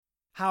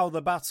How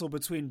the battle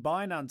between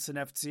Binance and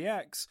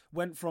FTX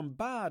went from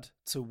bad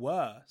to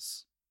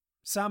worse.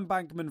 Sam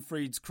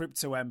Bankman-Fried's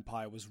crypto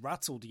empire was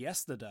rattled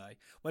yesterday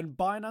when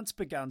Binance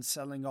began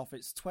selling off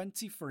its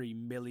 23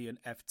 million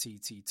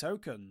FTT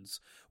tokens,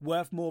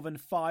 worth more than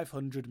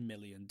 $500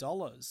 million.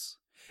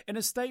 In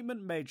a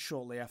statement made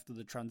shortly after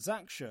the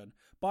transaction,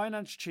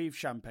 Binance chief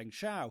Changpeng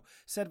Zhao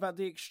said that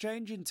the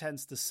exchange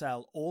intends to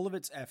sell all of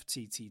its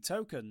FTT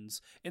tokens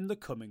in the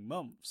coming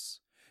months.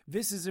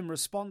 This is in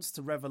response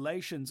to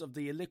revelations of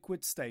the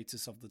illiquid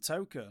status of the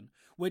token,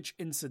 which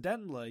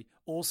incidentally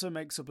also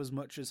makes up as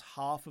much as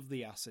half of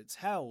the assets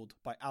held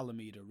by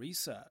Alameda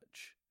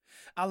Research.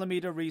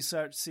 Alameda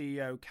Research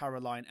CEO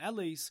Caroline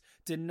Ellis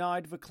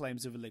denied the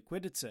claims of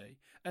illiquidity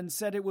and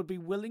said it would be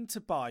willing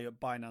to buy up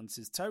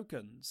Binance's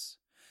tokens.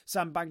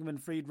 Sam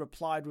Bankman-Fried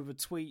replied with a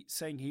tweet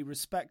saying he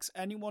respects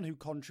anyone who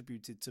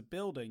contributed to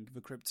building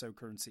the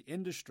cryptocurrency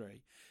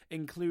industry,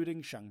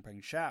 including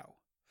Changpeng Zhao.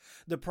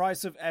 The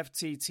price of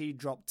FTT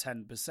dropped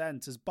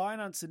 10% as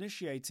Binance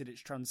initiated its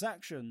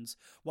transactions,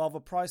 while the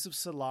price of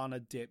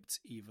Solana dipped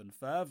even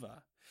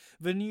further.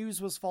 The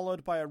news was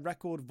followed by a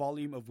record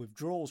volume of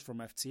withdrawals from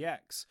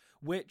FTX,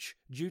 which,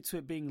 due to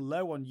it being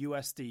low on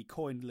USD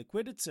coin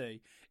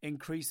liquidity,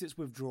 increased its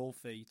withdrawal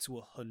fee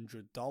to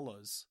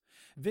 $100.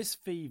 This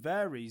fee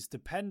varies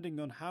depending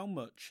on how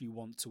much you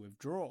want to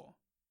withdraw.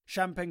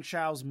 Changpeng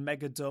Zhao's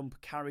mega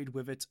dump carried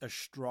with it a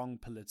strong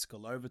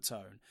political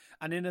overtone,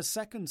 and in a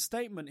second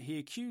statement he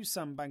accused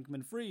Sam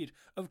Bankman-Fried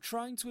of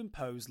trying to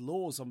impose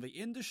laws on the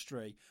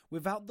industry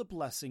without the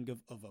blessing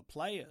of other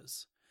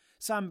players.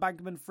 Sam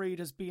Bankman-Fried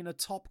has been a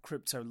top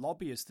crypto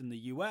lobbyist in the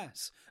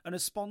US and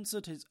has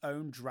sponsored his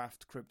own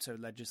draft crypto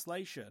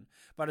legislation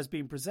that has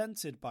been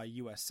presented by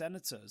US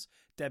Senators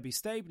Debbie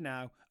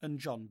Stabenow and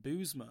John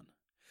Boozman.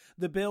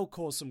 The bill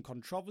caused some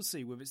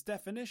controversy with its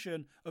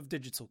definition of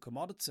digital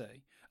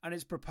commodity and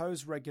its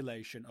proposed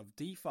regulation of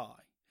DeFi.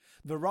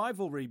 The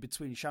rivalry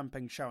between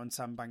Changpeng Zhao and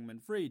Sam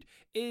Bankman-Fried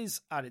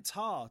is, at its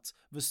heart,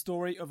 the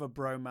story of a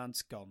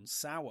bromance gone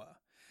sour.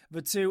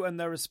 The two and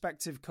their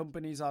respective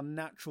companies are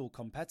natural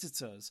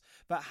competitors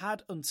that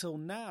had until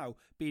now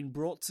been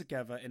brought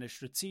together in a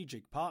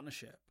strategic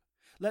partnership.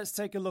 Let's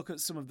take a look at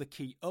some of the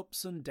key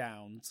ups and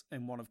downs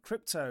in one of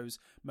crypto's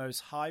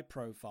most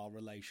high-profile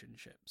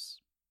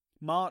relationships.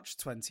 March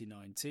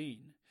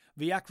 2019.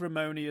 The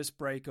acrimonious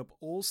breakup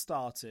all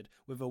started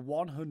with a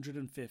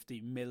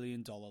 $150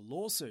 million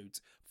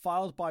lawsuit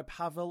filed by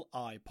Pavel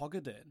I.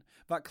 Pogodin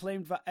that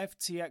claimed that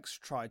FTX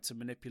tried to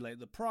manipulate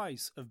the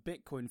price of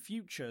Bitcoin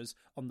futures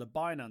on the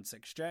Binance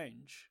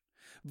exchange.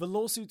 The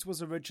lawsuit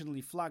was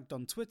originally flagged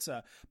on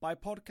Twitter by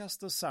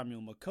podcaster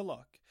Samuel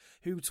McCulloch,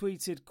 who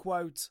tweeted,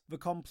 quote, "The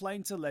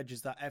complaint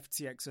alleges that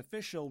FTX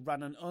official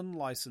ran an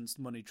unlicensed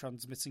money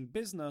transmitting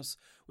business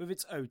with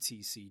its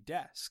OTC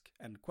desk,"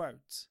 end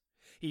quote.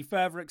 He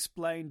further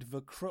explained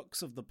the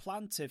crux of the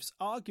plaintiff's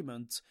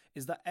argument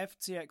is that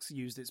FTX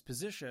used its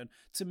position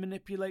to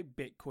manipulate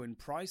Bitcoin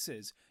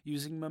prices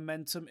using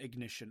momentum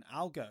ignition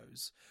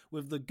algos,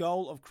 with the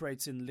goal of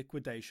creating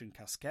liquidation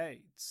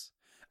cascades.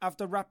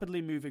 After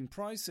rapidly moving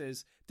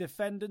prices,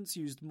 defendants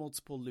used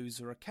multiple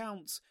loser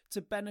accounts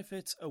to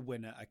benefit a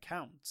winner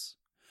account.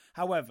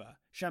 However,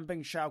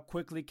 Changpeng Zhao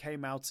quickly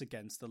came out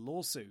against the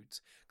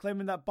lawsuit,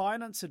 claiming that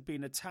Binance had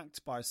been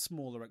attacked by a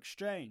smaller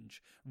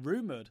exchange,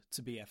 rumoured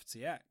to be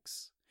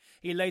FTX.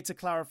 He later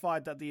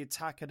clarified that the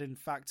attack had in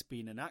fact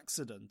been an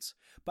accident,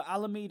 but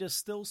Alameda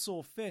still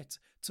saw fit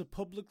to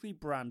publicly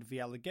brand the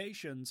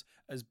allegations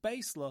as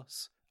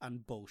baseless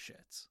and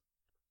bullshit.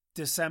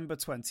 December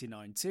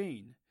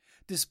 2019.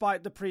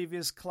 Despite the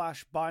previous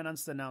clash,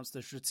 Binance announced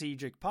a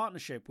strategic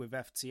partnership with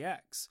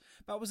FTX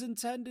that was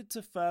intended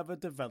to further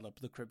develop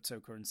the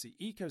cryptocurrency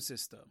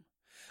ecosystem.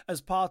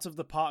 As part of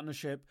the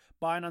partnership,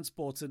 Binance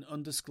bought an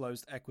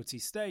undisclosed equity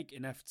stake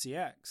in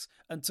FTX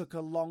and took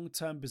a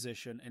long-term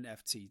position in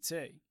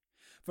FTT.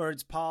 For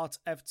its part,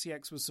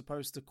 FTX was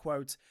supposed to,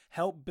 quote,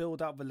 help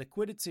build out the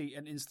liquidity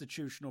and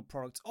institutional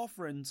product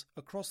offerings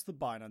across the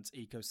Binance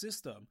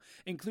ecosystem,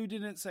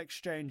 including its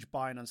exchange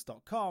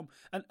Binance.com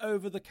and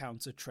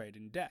over-the-counter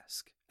trading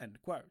desk,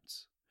 end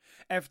quote.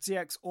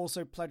 FTX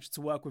also pledged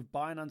to work with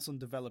Binance on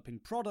developing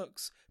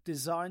products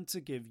designed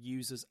to give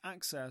users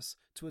access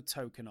to a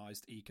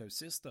tokenized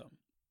ecosystem.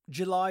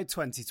 July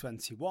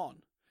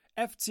 2021.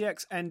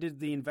 FTX ended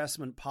the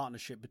investment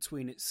partnership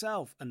between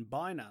itself and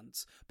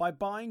Binance by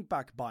buying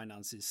back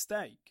Binance's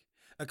stake.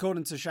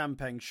 According to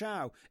Changpeng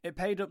Zhao, it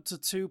paid up to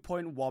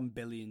 $2.1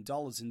 billion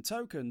in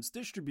tokens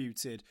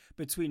distributed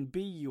between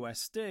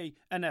BUSD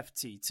and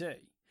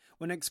FTT.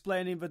 When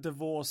explaining the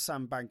divorce,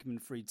 Sam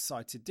Bankman-Fried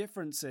cited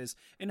differences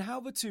in how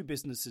the two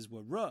businesses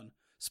were run,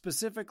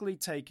 specifically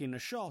taking a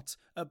shot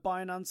at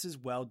Binance's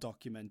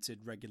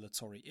well-documented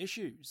regulatory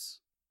issues.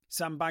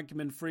 Sam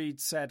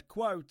Bankman-Fried said,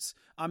 quote,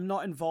 I'm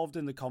not involved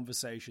in the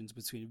conversations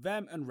between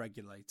them and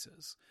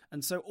regulators,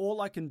 and so all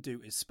I can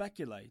do is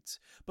speculate,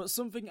 but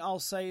something I'll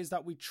say is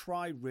that we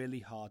try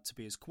really hard to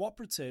be as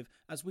cooperative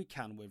as we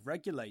can with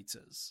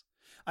regulators.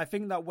 I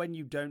think that when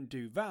you don't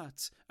do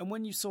that, and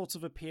when you sort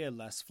of appear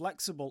less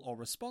flexible or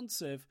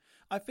responsive,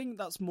 I think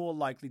that's more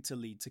likely to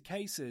lead to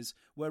cases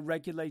where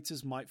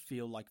regulators might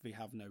feel like they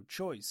have no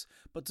choice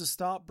but to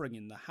start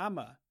bringing the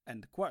hammer."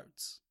 End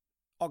quote.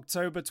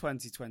 October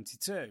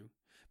 2022.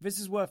 This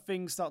is where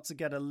things start to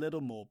get a little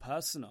more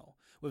personal,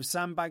 with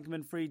Sam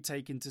Bankman-Fried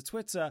taking to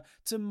Twitter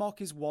to mock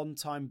his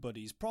one-time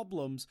buddy's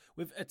problems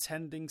with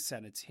attending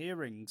Senate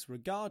hearings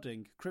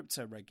regarding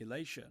crypto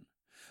regulation.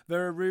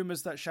 There are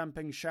rumours that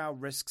Changpeng Zhao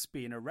risks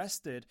being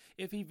arrested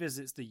if he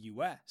visits the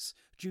US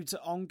due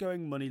to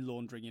ongoing money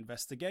laundering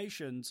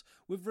investigations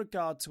with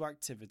regard to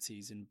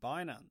activities in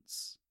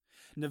Binance.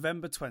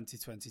 November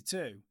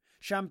 2022.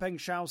 Changpeng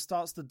Zhao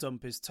starts to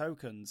dump his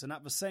tokens, and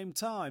at the same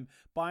time,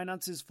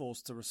 Binance is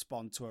forced to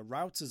respond to a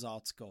Reuters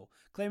article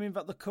claiming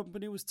that the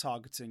company was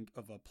targeting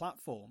other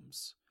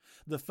platforms.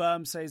 The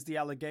firm says the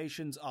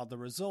allegations are the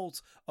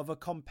result of a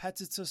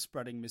competitor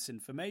spreading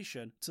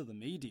misinformation to the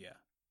media.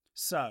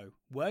 So,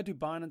 where do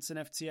Binance and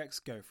FTX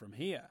go from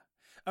here?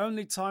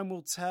 Only time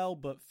will tell,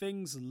 but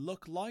things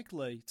look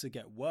likely to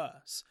get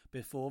worse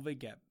before they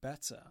get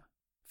better.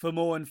 For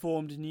more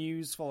informed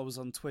news, follow us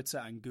on Twitter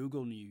and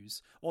Google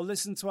News, or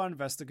listen to our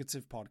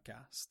investigative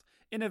podcast,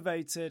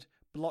 Innovated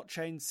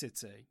Blockchain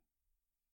City.